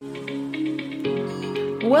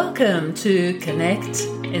Welcome to Connect,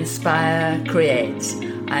 Inspire, Create.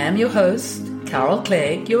 I am your host, Carol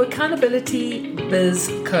Clegg, your accountability biz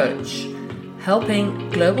coach, helping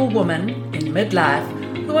global women in midlife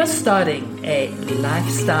who are starting a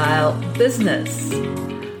lifestyle business.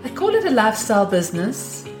 I call it a lifestyle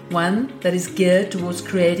business, one that is geared towards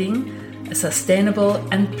creating a sustainable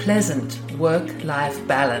and pleasant work-life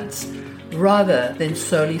balance, rather than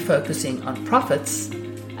solely focusing on profits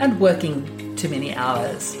and working too many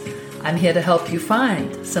hours. I'm here to help you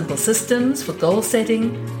find simple systems for goal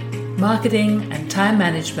setting, marketing, and time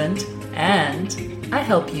management, and I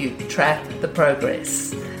help you track the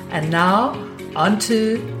progress. And now, on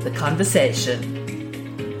to the conversation.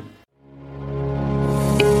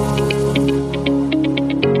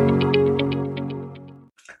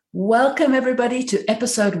 Welcome, everybody, to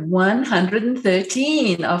episode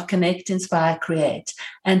 113 of Connect, Inspire, Create.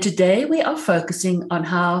 And today we are focusing on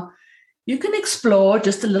how you can explore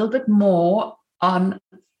just a little bit more on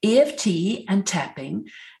EFT and tapping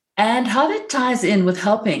and how that ties in with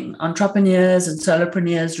helping entrepreneurs and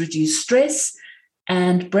solopreneurs reduce stress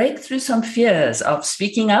and break through some fears of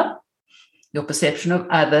speaking up, your perception of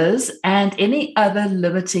others, and any other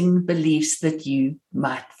limiting beliefs that you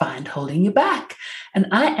might find holding you back. And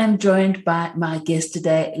I am joined by my guest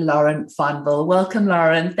today, Lauren Fonvielle. Welcome,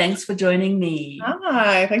 Lauren. Thanks for joining me.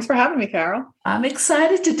 Hi, thanks for having me, Carol. I'm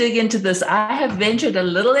excited to dig into this. I have ventured a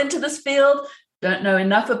little into this field, don't know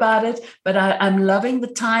enough about it, but I'm loving the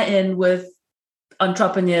tie-in with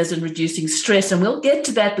entrepreneurs and reducing stress. And we'll get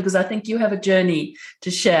to that because I think you have a journey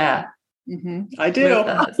to share. I do.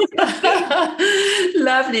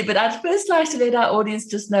 Lovely. But I'd first like to let our audience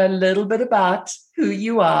just know a little bit about who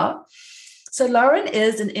you are. So Lauren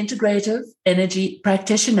is an integrative energy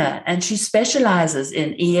practitioner, and she specializes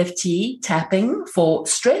in EFT tapping for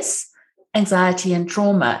stress, anxiety, and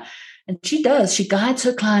trauma. And she guides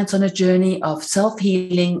her clients on a journey of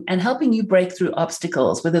self-healing and helping you break through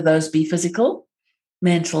obstacles, whether those be physical,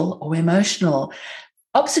 mental, or emotional.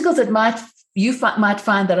 Obstacles that you might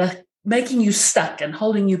find that are making you stuck and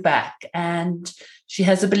holding you back. And she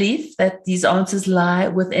has a belief that these answers lie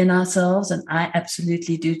within ourselves, and I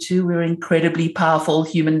absolutely do too. We're incredibly powerful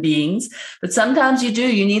human beings, but sometimes you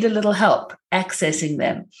need a little help accessing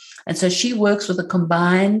them. And so she works with a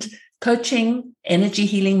combined coaching, energy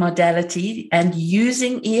healing modality and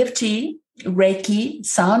using EFT, Reiki,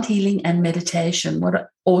 sound healing, and meditation. What an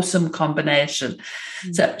awesome combination.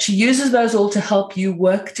 So she uses those all to help you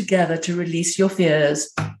work together to release your fears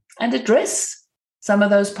and address some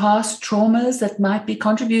of those past traumas that might be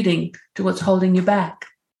contributing to what's holding you back.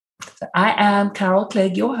 So I am Carol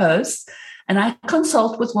Clegg, your host, and I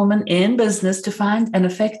consult with women in business to find an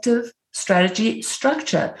effective strategy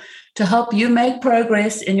structure to help you make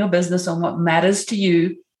progress in your business on what matters to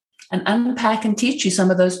you and unpack and teach you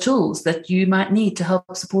some of those tools that you might need to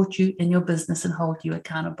help support you in your business and hold you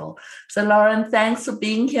accountable. So Lauren, thanks for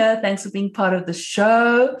being here. Thanks for being part of the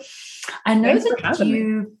show. I know that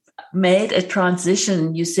you made a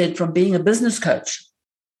transition, you said, from being a business coach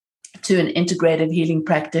to an integrative healing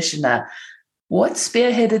practitioner. What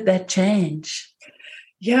spearheaded that change?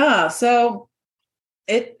 Yeah, so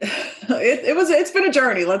it's been a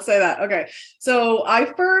journey, let's say that. Okay. So I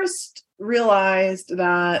first realized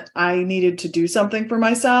that I needed to do something for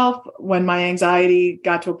myself when my anxiety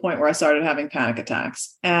got to a point where I started having panic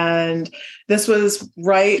attacks. And this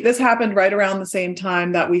happened right around the same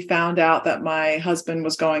time that we found out that my husband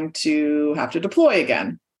was going to have to deploy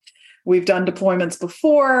again. We've done deployments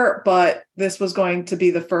before, but this was going to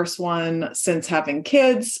be the first one since having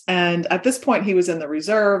kids. And at this point, he was in the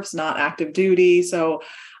reserves, not active duty. So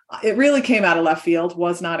it really came out of left field,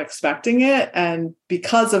 was not expecting it. And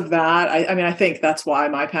because of that, I think that's why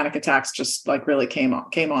my panic attacks just really came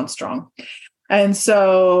on strong. And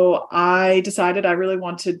so I decided I really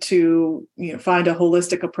wanted to, find a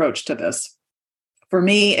holistic approach to this. For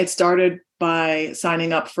me, it started by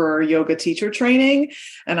signing up for yoga teacher training,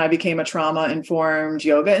 and I became a trauma-informed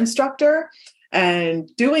yoga instructor. And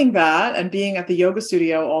doing that and being at the yoga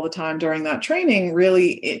studio all the time during that training,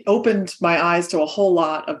 it opened my eyes to a whole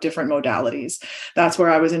lot of different modalities. That's where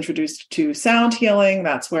I was introduced to sound healing.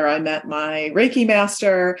 That's where I met my Reiki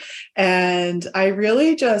master. And I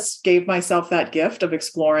really just gave myself that gift of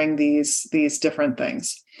exploring these different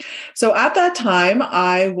things. So at that time,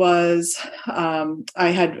 I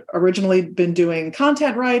had originally been doing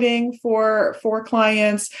content writing for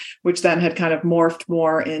clients, which then had kind of morphed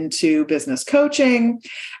more into business coaching.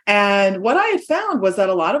 And what I had found was that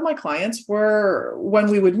a lot of my clients were, when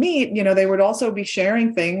we would meet, they would also be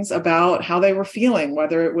sharing things about how they were feeling,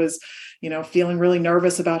 whether it was feeling really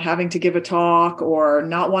nervous about having to give a talk or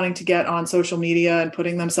not wanting to get on social media and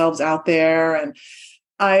putting themselves out there. And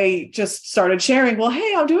I just started sharing, well,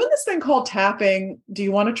 hey, I'm doing this thing called tapping. Do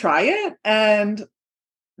you want to try it? And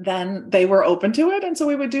then they were open to it. And so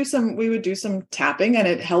we would do some tapping, and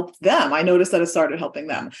it helped them. I noticed that it started helping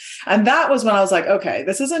them. And that was when I was like, okay,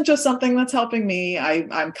 this isn't just something that's helping me.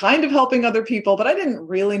 I'm kind of helping other people, but I didn't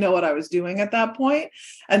really know what I was doing at that point.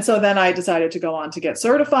 And so then I decided to go on to get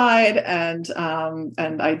certified, and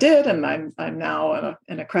I did. And I'm now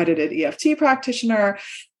an accredited EFT practitioner.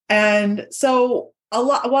 And so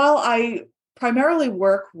while I primarily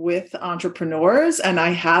work with entrepreneurs, and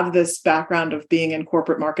I have this background of being in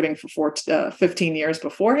corporate marketing for 15 years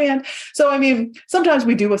beforehand. So, I mean, sometimes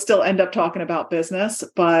we do still end up talking about business,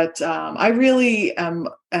 but I really am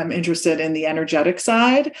interested in the energetic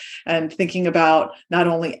side and thinking about not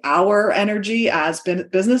only our energy as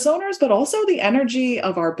business owners, but also the energy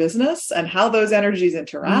of our business and how those energies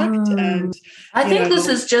interact. And I think this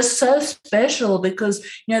is just so special because,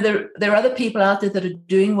 there are other people out there that are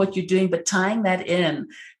doing what you're doing, but tying that in.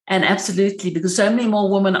 And absolutely, because so many more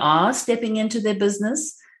women are stepping into their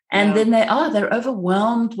business, and then they're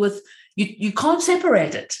overwhelmed with, you can't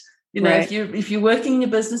separate it. Right. If you're working in your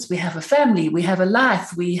business, we have a family, we have a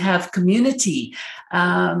life, we have community,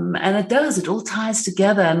 and it all ties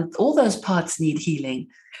together, and all those parts need healing.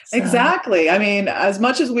 So. Exactly. I mean, as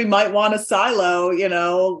much as we might want to silo,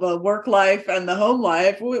 the work life and the home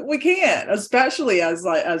life, we can't, especially as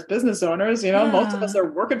business owners. Most of us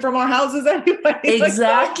are working from our houses anyway.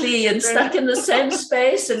 Exactly, and stuck in the same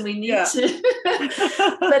space, and we need to.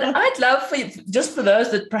 But I'd love for you, just for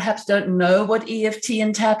those that perhaps don't know what EFT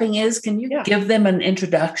and tapping is, can you give them an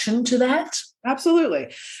introduction to that?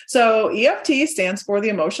 Absolutely. So EFT stands for the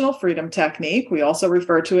Emotional Freedom Technique. We also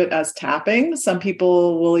refer to it as tapping. Some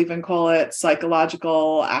people will even call it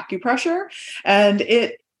psychological acupressure. And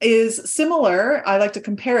it is similar, I like to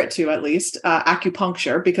compare it to at least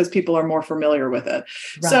acupuncture, because people are more familiar with it.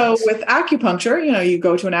 Right. So with acupuncture, you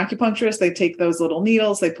go to an acupuncturist, they take those little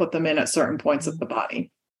needles, they put them in at certain points of the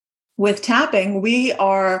body. With tapping, we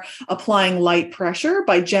are applying light pressure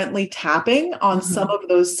by gently tapping on some of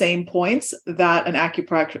those same points that an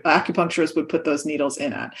acupuncturist would put those needles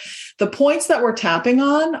in at. The points that we're tapping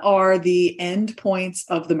on are the end points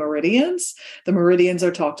of the meridians. The meridians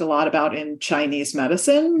are talked a lot about in Chinese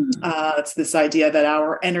medicine. It's this idea that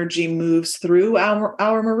our energy moves through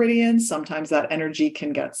our meridians. Sometimes that energy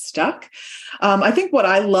can get stuck. I think what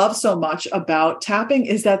I love so much about tapping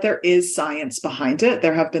is that there is science behind it.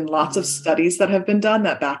 There have been lots of studies that have been done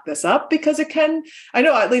that back this up, because I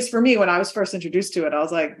know, at least for me, when I was first introduced to it, I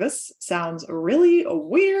was like, this sounds really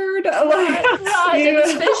weird. Right. And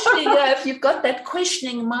especially if you've got that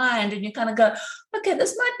questioning mind and you kind of go, okay,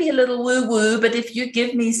 this might be a little woo-woo, but if you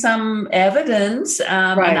give me some evidence,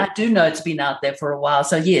 and I do know it's been out there for a while.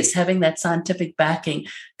 So yes, having that scientific backing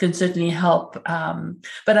can certainly help.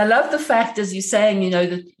 But I love the fact, as you're saying,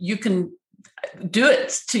 that you can do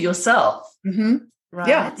it to yourself. Mm-hmm. Right.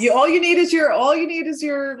 Yeah. All you need is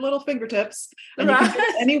your little fingertips, and you can do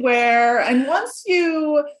it anywhere. And once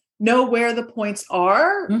you know where the points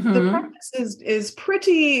are, the practice is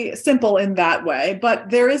pretty simple in that way. But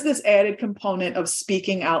there is this added component of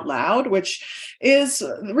speaking out loud, which is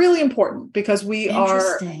really important, because we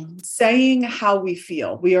are saying how we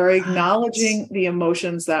feel. We are acknowledging the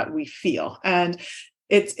emotions that we feel. And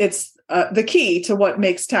it's the key to what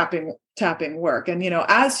makes tapping work. And,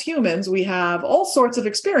 as humans, we have all sorts of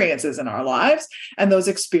experiences in our lives, and those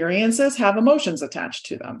experiences have emotions attached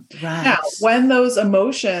to them. Right. Now, when those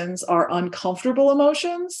emotions are uncomfortable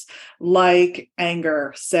emotions, like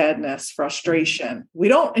anger, sadness, frustration, we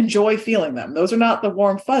don't enjoy feeling them. Those are not the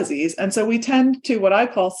warm fuzzies. And so we tend to, what I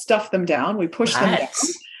call, stuff them down. We push them down.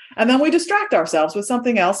 And then we distract ourselves with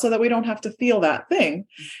something else so that we don't have to feel that thing.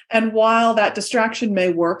 And while that distraction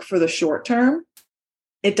may work for the short term,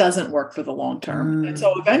 it doesn't work for the long term. And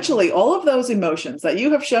so eventually all of those emotions that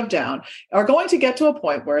you have shoved down are going to get to a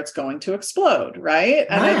point where it's going to explode, right?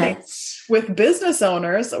 And I think with business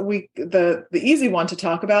owners, the easy one to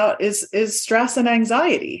talk about is stress and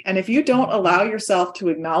anxiety. And if you don't allow yourself to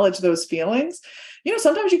acknowledge those feelings,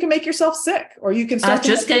 sometimes you can make yourself sick, or you can start. I was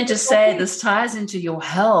just going to say this ties into your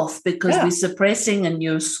health, because we're suppressing and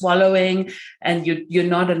you're swallowing and you're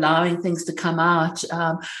not allowing things to come out.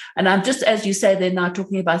 And I'm just, as you say, they're now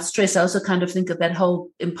talking about stress. I also kind of think of that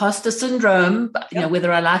whole imposter syndrome,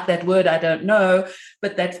 whether I like that word, I don't know.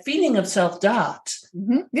 But that feeling of self-doubt,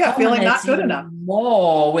 yeah, feeling not good enough,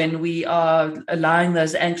 more when we are allowing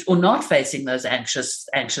those anxious or not facing those anxious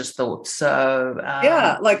thoughts. So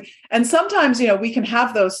yeah, like, and sometimes, we can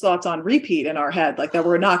have those thoughts on repeat in our head, like that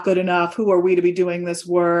we're not good enough. Who are we to be doing this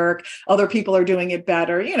work? Other people are doing it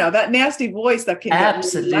better. That nasty voice that can get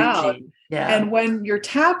really loud. Yeah. And when you're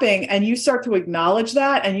tapping and you start to acknowledge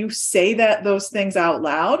that and you say those things out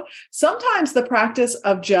loud, sometimes the practice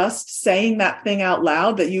of just saying that thing out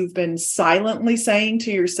loud that you've been silently saying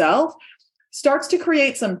to yourself starts to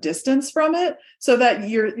create some distance from it, so that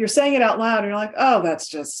you're saying it out loud and you're like, oh,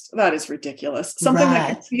 that is ridiculous. Something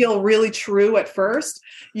that can feel really true at first,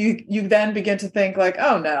 you then begin to think like,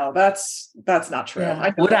 oh no, that's not true.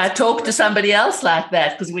 Yeah. Would I talk to somebody else like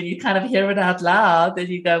that? Because when you kind of hear it out loud, then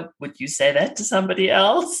you go, would you say that to somebody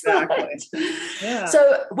else? Exactly. Yeah.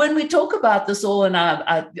 So when we talk about this all, and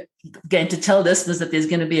I'm going to tell listeners that there's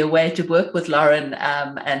going to be a way to work with Lauren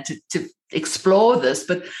and to explore this,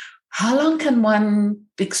 but how long can one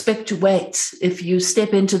expect to wait if you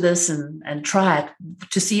step into this and try it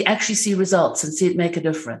to actually see results and see it make a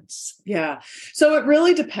difference? Yeah. So it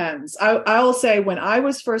really depends. I will say when I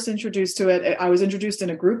was first introduced to it, I was introduced in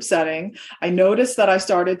a group setting. I noticed that I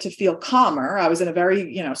started to feel calmer. I was in a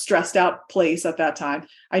very, stressed out place at that time.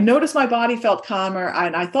 I noticed my body felt calmer,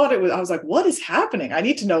 and I was like, what is happening? I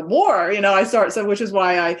need to know more. Which is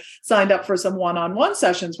why I signed up for some one-on-one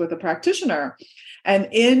sessions with a practitioner. And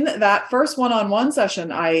in that first one-on-one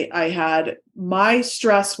session, I had, my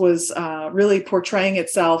stress was really portraying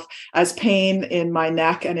itself as pain in my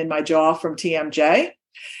neck and in my jaw from TMJ.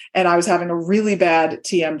 And I was having a really bad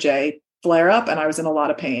TMJ flare up, and I was in a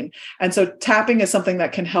lot of pain. And so tapping is something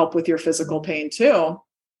that can help with your physical pain too.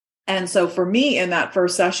 And so for me in that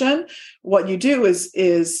first session, what you do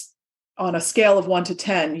is on a scale of 1 to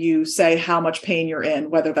 10, you say how much pain you're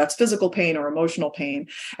in, whether that's physical pain or emotional pain.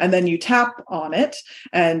 And then you tap on it.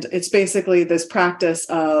 And it's basically this practice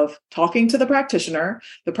of talking to the practitioner.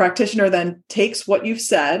 The practitioner then takes what you've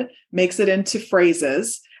said, makes it into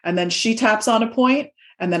phrases, and then she taps on a point,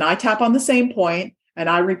 and then I tap on the same point, and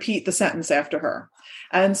I repeat the sentence after her.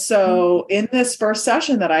 And so in this first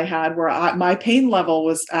session that I had, where my pain level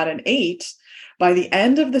was at an 8, by the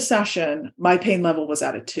end of the session, my pain level was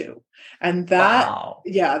at a 2. And that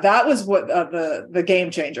was what the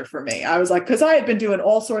game changer for me. I was like, because I had been doing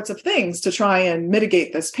all sorts of things to try and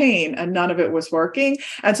mitigate this pain, and none of it was working.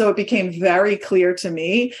 And so it became very clear to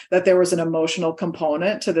me that there was an emotional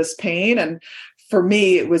component to this pain. And for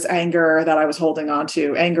me, it was anger that I was holding on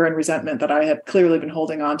to, anger and resentment that I had clearly been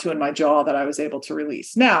holding on to in my jaw that I was able to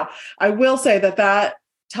release. Now, I will say that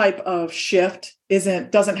type of shift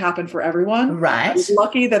doesn't happen for everyone. Right. I was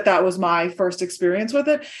lucky that was my first experience with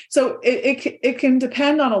it. So it can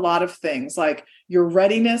depend on a lot of things, like your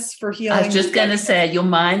readiness for healing. I was just going to say your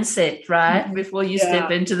mindset, right? Mm-hmm. Before you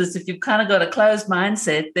step into this, if you've kind of got a closed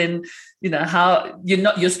mindset, then how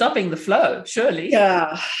you're stopping the flow, surely.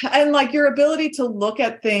 Yeah. And like your ability to look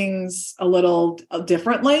at things a little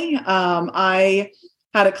differently. I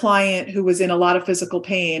had a client who was in a lot of physical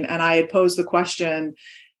pain, and I had posed the question,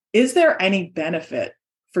 is there any benefit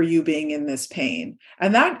for you being in this pain?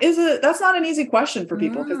 And that's not an easy question for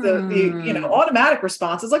people, because the automatic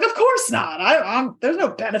response is like, of course not. There's no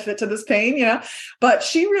benefit to this pain, But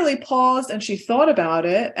she really paused and she thought about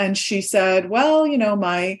it, and she said, well,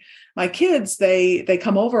 my kids, they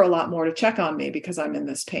come over a lot more to check on me because I'm in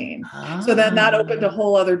this pain. So then that opened a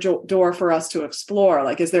whole other door for us to explore.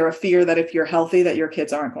 Like, is there a fear that if you're healthy, that your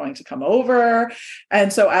kids aren't going to come over?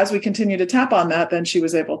 And so as we continue to tap on that, then she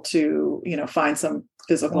was able to, find some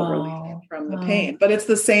physical relief from the pain. But it's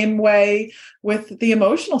the same way with the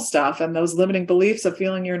emotional stuff and those limiting beliefs of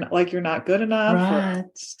feeling you're not good enough. Right.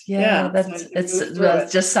 That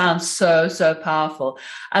just sounds so powerful.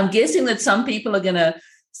 I'm guessing that some people are going to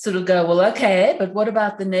sort of go, well, okay, but what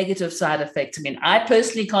about the negative side effects? I mean, I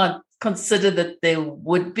personally can't consider that there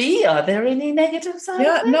would be. Are there any negative side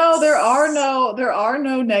effects? No, there are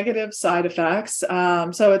no negative side effects.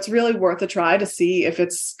 So it's really worth a try to see if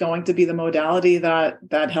it's going to be the modality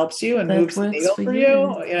that helps you and moves the needle for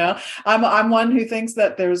you. I'm one who thinks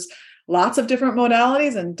that there's lots of different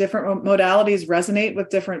modalities, and different modalities resonate with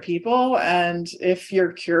different people. And if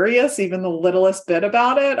you're curious, even the littlest bit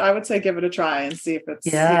about it, I would say give it a try and see if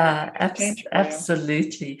it's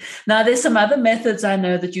absolutely. Now, there's some other methods I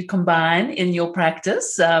know that you combine in your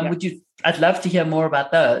practice. Would you I'd love to hear more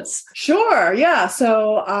about those. Sure. Yeah.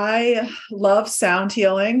 So I love sound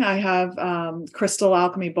healing. I have crystal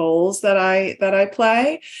alchemy bowls that I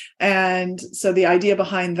play. And so the idea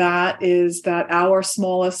behind that is that at our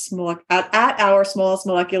smallest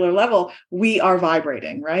molecular level, we are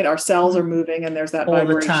vibrating, right? Our cells are moving and there's that all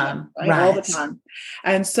vibration. The time. Right? All the time.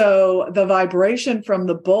 And so the vibration from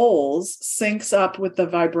the bowls syncs up with the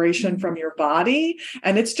vibration from your body.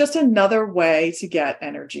 And it's just another way to get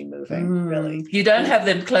energy moving. Really. You don't have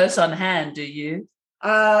them close on hand, do you?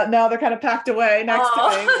 No, they're kind of packed away next to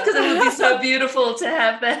me. Because it would be so beautiful to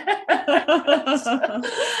have that.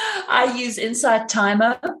 I use Insight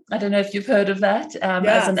Timer. I don't know if you've heard of that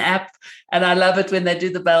as an app. And I love it when they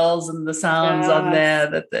do the bells and the sounds on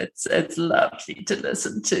there. It's lovely to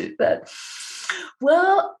listen to that.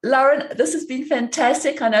 Well, Lauren, this has been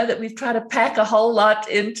fantastic. I know that we've tried to pack a whole lot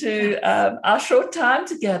into our short time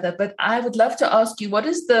together, but I would love to ask you, what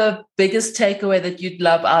is the biggest takeaway that you'd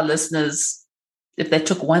love our listeners, if they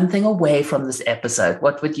took one thing away from this episode,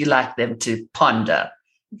 what would you like them to ponder?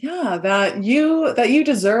 Yeah, that you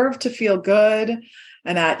deserve to feel good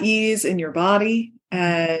and at ease in your body,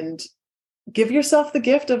 and give yourself the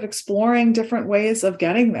gift of exploring different ways of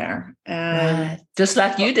getting there. And just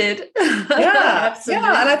like you did. Absolutely.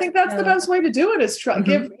 Yeah. And I think that's the best way to do it is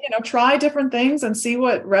try different things and see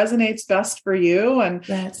what resonates best for you, and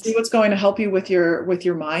see what's going to help you with your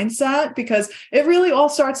mindset, because it really all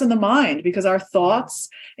starts in the mind, because our thoughts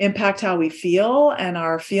impact how we feel, and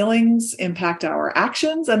our feelings impact our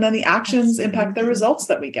actions, and then the actions impact the results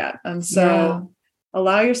that we get. And so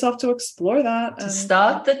allow yourself to explore that. To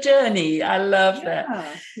start the journey. I love that.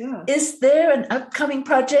 Yeah. Is there an upcoming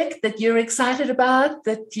project that you're excited about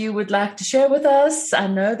that you would like to share with us? I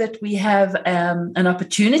know that we have an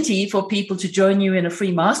opportunity for people to join you in a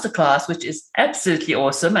free masterclass, which is absolutely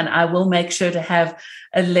awesome. And I will make sure to have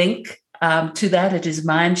a link to that. It is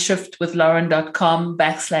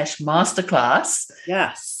mindshiftwithlauren.com/masterclass.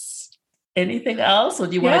 Yes. Anything else? Or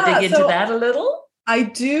do you want to dig into that a little? I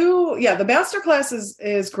do. Yeah, the masterclass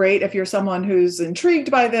is great if you're someone who's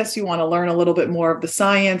intrigued by this, you want to learn a little bit more of the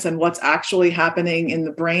science and what's actually happening in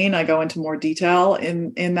the brain. I go into more detail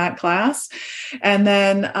in that class. And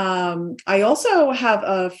then I also have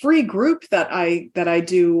a free group that I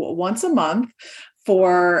do once a month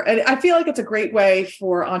and I feel like it's a great way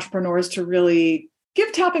for entrepreneurs to really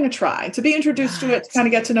give tapping a try, to be introduced to it, to kind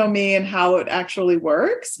of get to know me and how it actually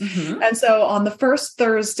works. And so on the first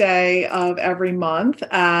Thursday of every month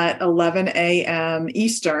at 11 a.m.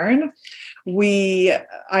 Eastern,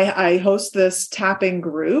 I host this tapping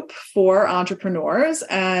group for entrepreneurs,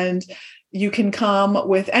 and you can come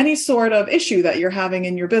with any sort of issue that you're having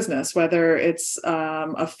in your business, whether it's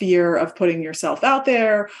a fear of putting yourself out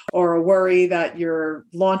there, or a worry that you're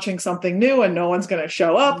launching something new and no one's going to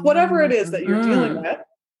show up, whatever it is that you're dealing with.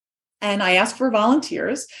 And I ask for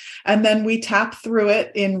volunteers, and then we tap through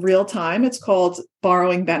it in real time. It's called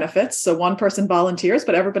borrowing benefits. So one person volunteers,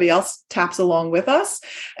 but everybody else taps along with us.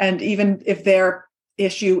 And even if their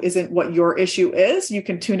issue isn't what your issue is, you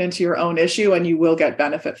can tune into your own issue and you will get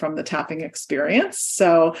benefit from the tapping experience.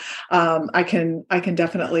 So I can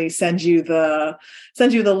definitely send you the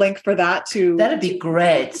link for that too. That'd be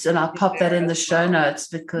great. And I'll pop that in the show notes,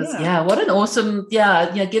 because what an awesome,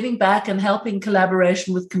 giving back and helping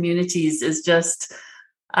collaboration with communities is just,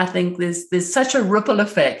 I think there's such a ripple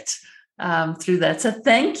effect through that. So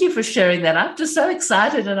thank you for sharing that. I'm just so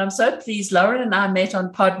excited, and I'm so pleased. Lauren and I met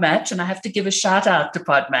on Podmatch, and I have to give a shout out to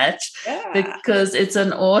Podmatch because it's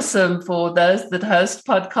an awesome, for those that host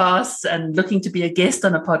podcasts and looking to be a guest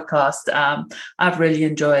on a podcast. I've really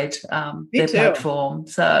enjoyed their platform.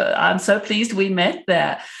 So I'm so pleased we met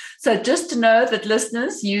there. So just to know that,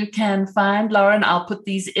 listeners, you can find Lauren. I'll put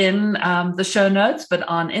these in the show notes, but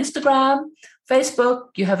on Instagram, Facebook,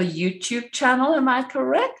 you have a YouTube channel, am I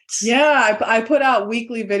correct? Yeah, I put out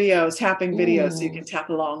weekly videos, tapping videos, so you can tap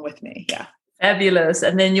along with me. Yeah. Fabulous.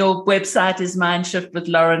 And then your website is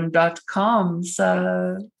mindshiftwithlauren.com.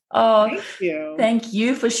 So, thank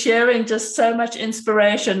you for sharing just so much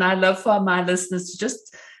inspiration. I love for my listeners to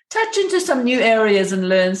just touch into some new areas and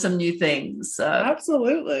learn some new things. So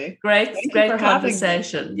absolutely. Great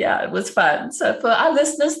conversation. Yeah, it was fun. So for our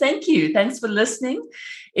listeners, thank you. Thanks for listening.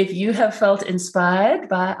 If you have felt inspired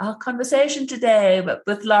by our conversation today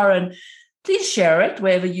with Lauren, please share it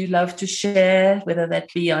wherever you love to share, whether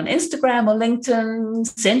that be on Instagram or LinkedIn.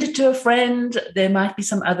 Send it to a friend. There might be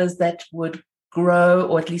some others that would grow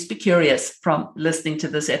or at least be curious from listening to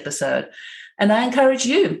this episode. And I encourage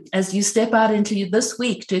you, as you step out into this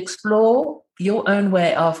week, to explore your own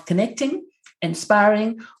way of connecting,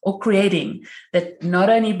 inspiring, or creating that not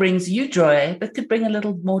only brings you joy, but could bring a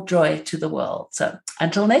little more joy to the world. So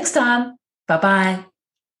until next time, bye-bye.